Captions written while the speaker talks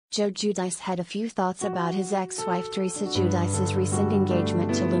Joe Giudice had a few thoughts about his ex-wife Teresa Giudice's recent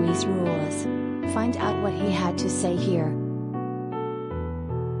engagement to Luis Ruelas. Find out what he had to say here.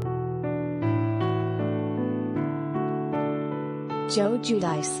 Joe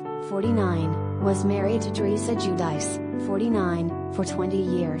Giudice, 49, was married to Teresa Giudice, 49, for 20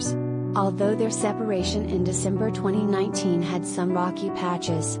 years. Although their separation in December 2019 had some rocky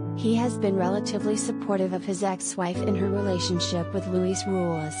patches, he has been relatively supportive of his ex-wife in her relationship with Luis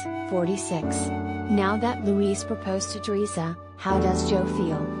Ruelas, 46. Now that Luis proposed to Teresa, how does Joe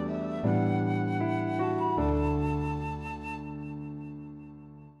feel?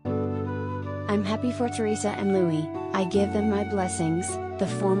 I'm happy for Teresa and Louie, I give them my blessings, the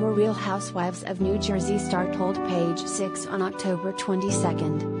former Real Housewives of New Jersey star told Page 6 on October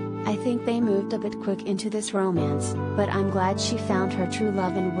 22. I think they moved a bit quick into this romance, but I'm glad she found her true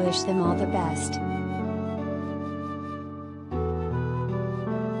love and wish them all the best.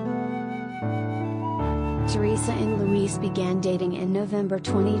 Teresa and Luis began dating in November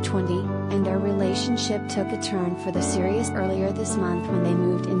 2020, and their relationship took a turn for the serious earlier this month when they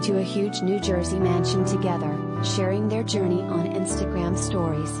moved into a huge New Jersey mansion together, sharing their journey on Instagram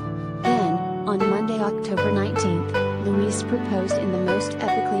stories. Then, on Monday, October 19th, Luis proposed in the most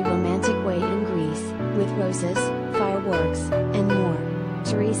epically romantic way in Greece, with roses, fireworks, and more.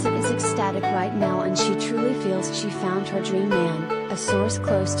 Teresa is ecstatic right now and she truly feels she found her dream man, a source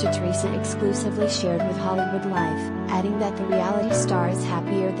close to Teresa exclusively shared with Hollywood Life, adding that the reality star is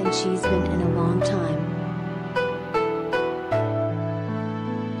happier than she's been in a long time.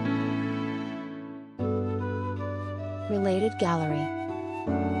 Related gallery.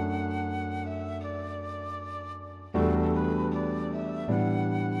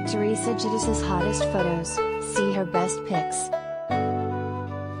 Teresa Giudice's hottest photos, see her best pics.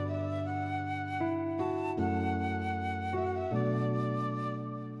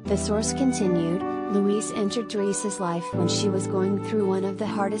 The source continued, Luis entered Teresa's life when she was going through one of the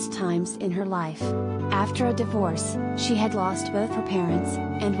hardest times in her life. After a divorce, she had lost both her parents,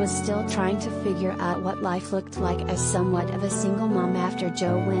 and was still trying to figure out what life looked like as somewhat of a single mom after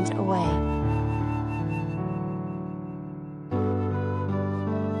Joe went away.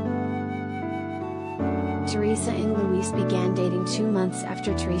 Teresa and Luis began dating 2 months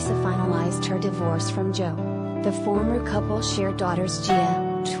after Teresa finalized her divorce from Joe. The former couple shared daughters Gia,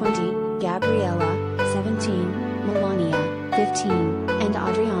 20, Gabriella, 17, Melania, 15, and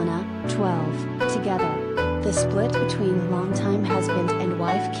Adriana, 12, together. The split between longtime husband and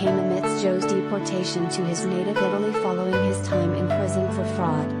wife came amidst Joe's deportation to his native Italy following his time in prison for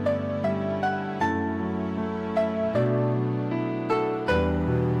fraud.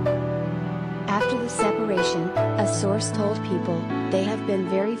 After the separation, a source told People, they have been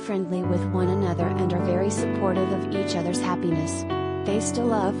very friendly with one another and are very supportive of each other's happiness. They still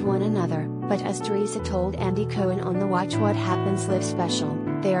love one another, but as Teresa told Andy Cohen on the Watch What Happens Live special,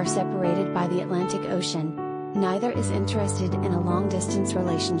 they are separated by the Atlantic Ocean. Neither is interested in a long-distance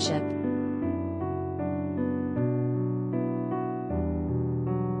relationship.